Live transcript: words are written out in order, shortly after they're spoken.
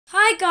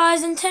Hi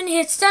guys, I'm Tony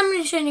here. Today I'm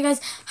going to show you guys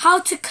how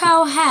to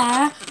curl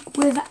hair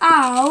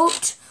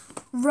without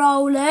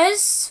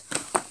rollers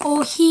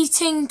or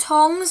heating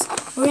tongs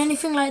or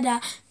anything like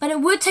that. But it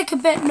would take a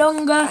bit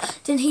longer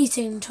than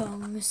heating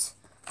tongs.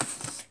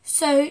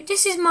 So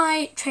this is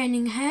my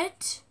training head.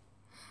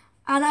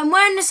 And I'm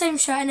wearing the same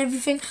shirt and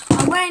everything.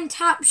 I'm wearing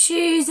tap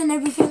shoes and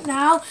everything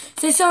now.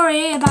 So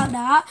sorry about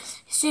that.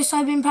 It's just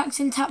I've been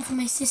practicing tap for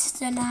my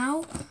sister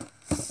now.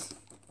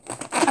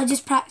 I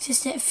just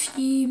practiced it a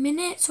few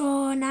minutes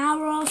or an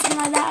hour or something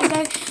like that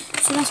ago.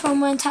 So that's why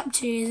I'm wearing tap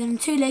shoes and I'm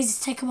too lazy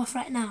to take them off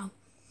right now.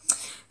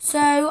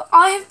 So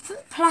I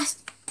have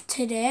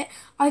plaited it.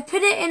 I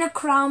put it in a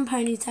crown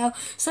ponytail.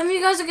 Some of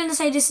you guys are going to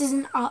say this is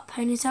an up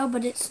ponytail,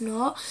 but it's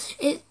not.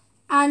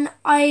 And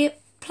I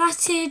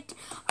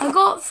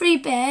got 3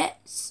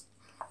 bits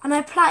and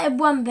I plaited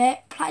one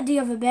bit, plaited the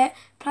other bit,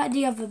 plaited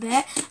the other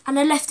bit, and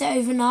I left it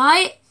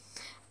overnight.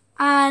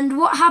 And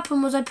what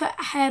happened was I put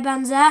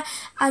hairbands there,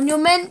 and you're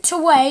meant to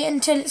wait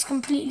until it's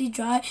completely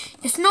dry.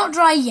 It's not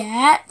dry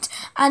yet,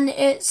 and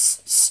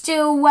it's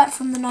still wet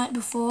from the night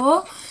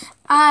before.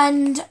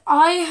 And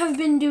I have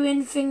been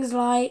doing things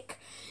like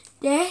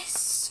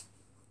this.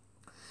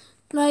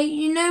 Like,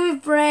 you know,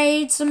 with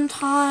braids,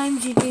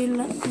 sometimes you do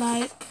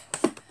like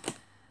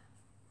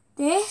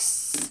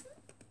this.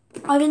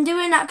 I've been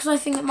doing that because I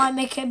think it might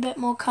make it a bit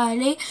more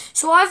curly.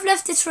 So I've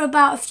left this for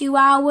about a few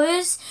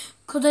hours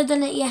because I've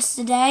done it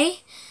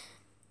yesterday.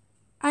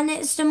 And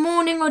it's the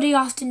morning or the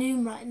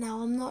afternoon right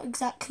now. I'm not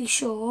exactly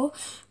sure.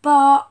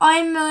 But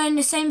I'm wearing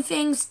the same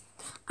things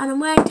and I'm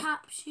wearing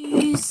tap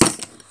shoes.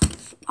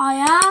 I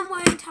am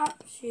wearing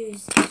tap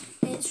shoes.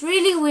 It's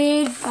really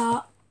weird,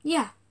 but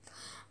yeah.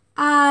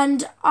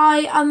 And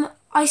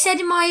I said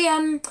in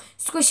my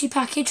squishy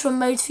package from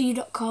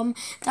modeforyou.com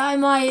that I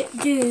might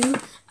do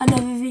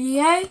another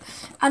video,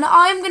 and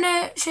I'm going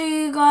to show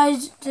you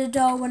guys the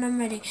doll when I'm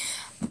ready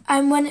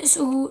and when it's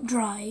all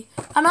dry.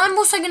 And I'm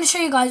also going to show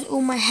you guys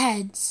all my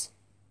heads.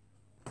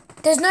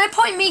 There's no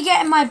point in me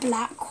getting my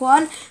black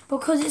one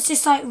because it's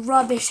just like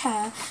rubbish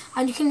hair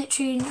and you can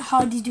literally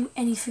hardly do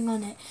anything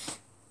on it.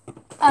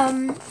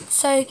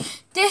 So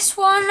this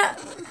one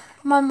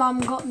my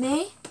mum got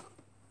me.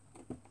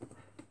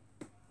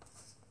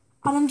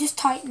 And I'm just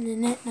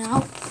tightening it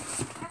now.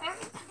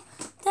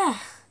 There.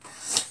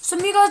 Some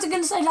of you guys are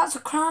going to say that's a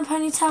crown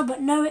ponytail, but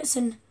no, it's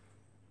an...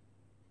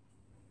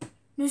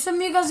 No, some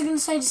of you guys are going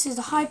to say this is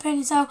a high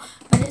ponytail,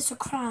 but it's a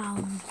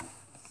crown.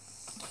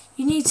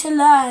 You need to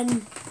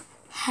learn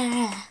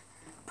hair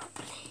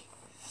properly.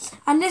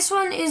 And this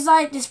one is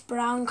like this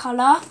brown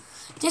colour.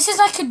 This is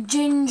like a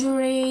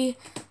gingery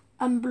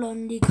and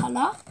blondie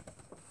colour.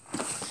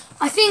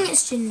 I think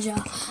it's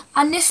ginger.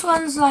 And this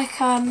one's like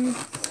a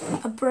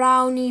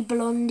brownie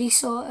blondie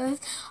sort of.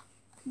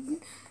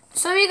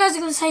 Some of you guys are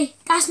going to say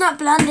that's not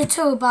blonde at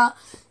all, but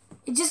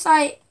it just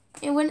like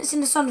when it's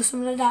in the sun or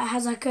something like that, it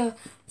has like a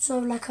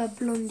sort of like a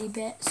blondie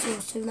bit,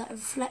 sort of like a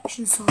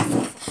reflection sort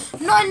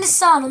of. Not in the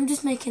sun, I'm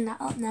just making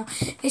that up now.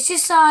 It's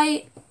just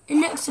like it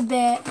looks a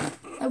bit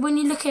like when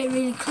you look at it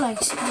really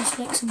close, it just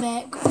looks a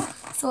bit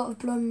sort of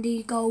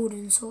blondie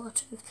golden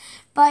sort of.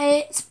 But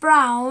it's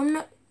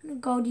brown,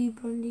 goldy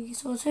blondie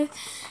sort of.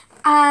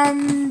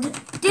 And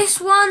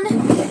this one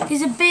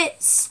is a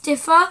bit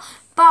stiffer,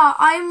 but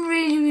I'm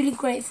really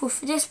grateful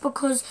for this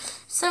because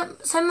some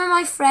of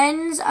my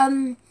friends,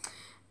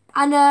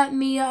 Anna,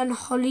 Mia and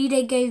Holly,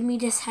 they gave me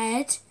this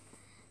head.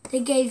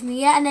 They gave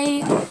me it, and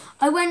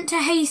I went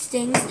to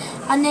Hastings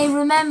and they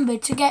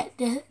remembered to get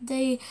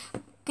they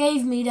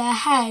gave me their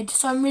head,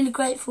 so I'm really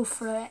grateful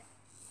for it.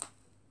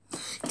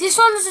 This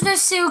one's the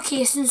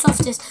silkiest and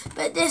softest,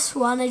 but this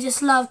one I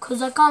just love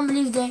because I can't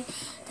believe they're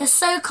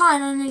so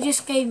kind and they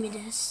just gave me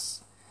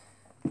this.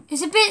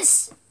 It's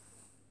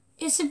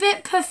a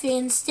bit puffy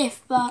and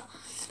stiff, but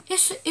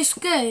it's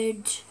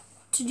good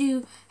to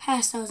do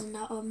hairstyles and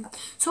that on.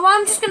 So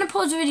I'm just going to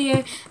pause the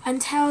video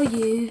and tell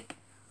you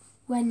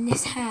when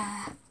this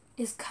hair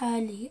is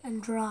curly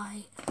and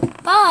dry.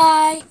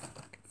 Bye!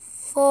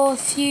 For a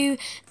few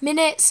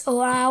minutes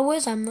or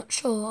hours, I'm not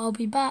sure. I'll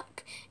be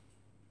back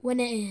when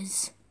it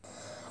is.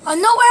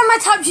 I'm not wearing my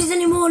tap shoes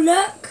anymore,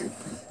 look.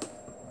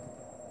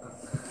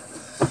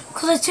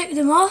 Because I took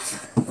them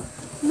off.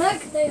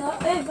 Look, they are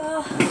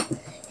over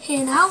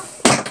here now.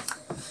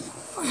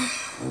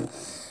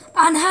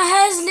 And her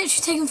hair's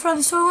literally taken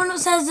forever, so I went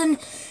upstairs and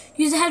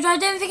used the hairdryer. I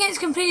don't think it's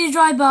completely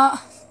dry, but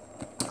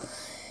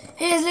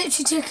it has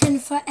literally taken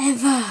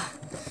forever.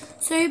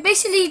 So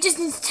basically you just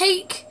need to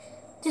take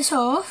this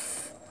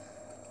off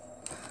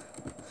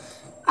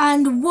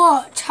and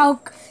watch how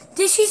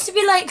this used to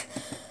be like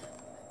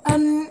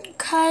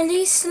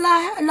curly,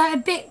 like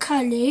a bit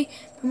curly,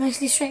 but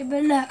mostly straight.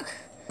 But look,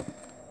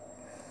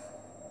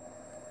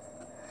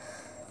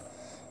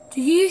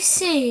 do you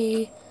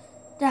see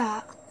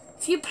that?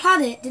 If you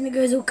plait it, then it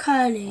goes all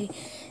curly,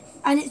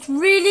 and it's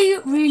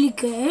really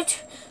good.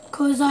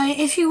 Because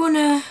if you want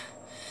to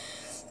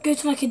go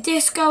to like a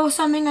disco or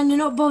something and you're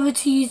not bothered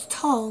to use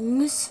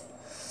tongs,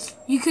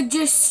 you could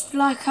just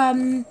like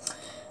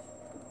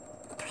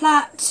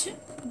plait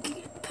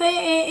put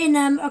it in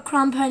a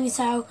crown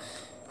ponytail,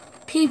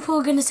 people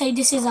are going to say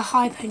this is a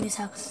high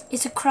ponytail.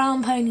 It's a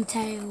crown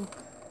ponytail.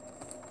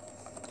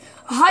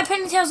 A high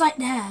ponytail's like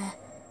there.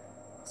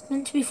 It's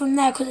meant to be from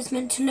there because it's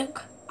meant to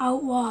look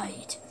out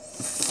wide.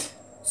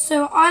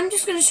 So I'm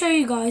just going to show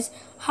you guys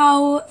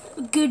how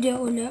good it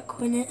will look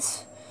when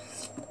it's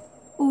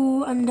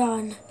all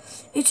undone.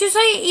 It's just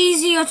like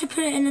easier to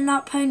put it in an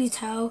up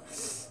ponytail.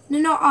 No,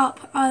 not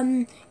up,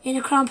 in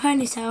a crown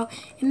ponytail.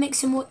 It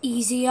makes it more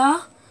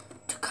easier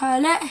to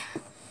curl it.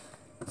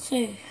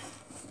 So,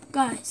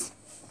 guys.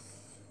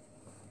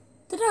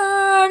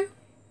 Ta-da!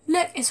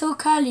 Look, it's all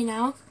curly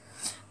now.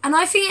 And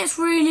I think it's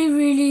really,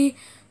 really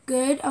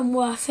good and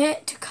worth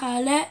it to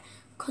curl it,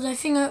 because I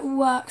think it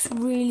works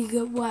really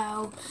good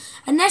well.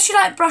 Unless you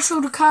like brush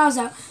all the curls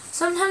out.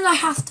 Sometimes I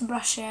have to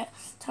brush it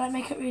to like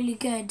make it really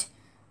good.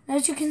 And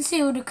as you can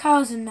see, all the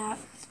curls in that.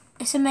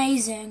 It's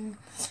amazing.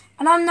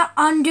 And I'm going to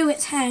undo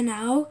its hair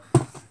now.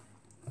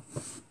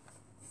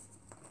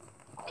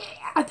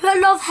 I put a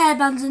lot of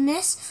hairbands in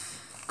this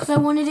because I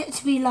wanted it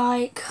to be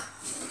like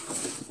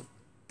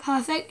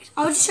perfect.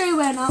 I'll just show you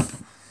where up.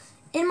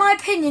 In my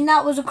opinion,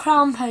 that was a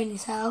crown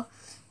ponytail.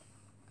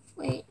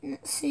 Wait,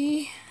 let's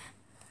see.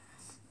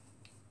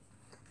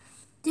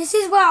 This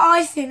is where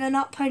I think an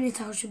up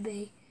ponytail should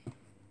be.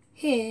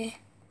 Here.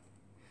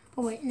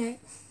 Oh wait, no.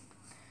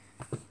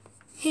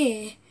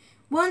 Here.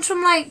 One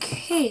from like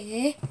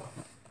here.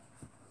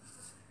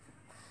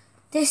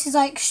 This is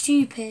like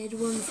stupid.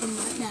 One from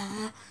like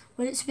there.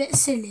 Well, it's a bit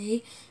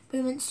silly. But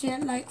we went to do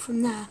it like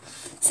from there.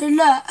 So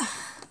look.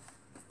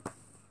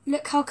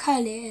 Look how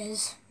curly it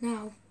is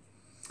now.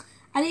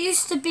 And it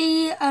used to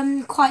be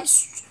it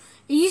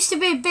used to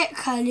be a bit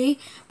curly,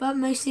 but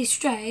mostly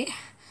straight.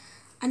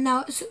 And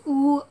now it's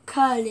all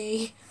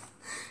curly.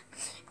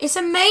 It's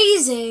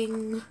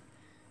amazing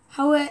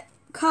how it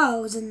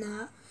curls and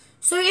that.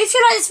 So if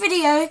you like this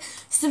video,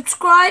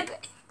 subscribe,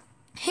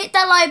 hit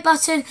that like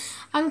button,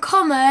 and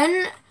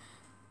comment.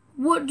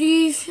 What do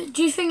you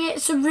think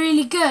it's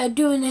really good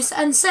doing this?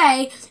 And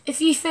say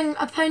if you think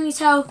a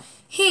ponytail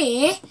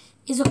here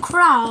is a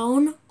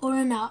crown or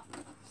an up.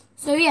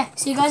 So yeah,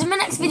 see you guys in my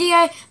next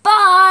video.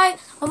 Bye!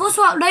 I've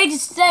also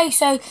uploaded today,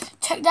 so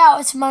check that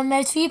out. It's my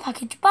Mode For You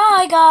package.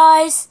 Bye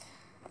guys!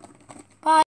 Bye.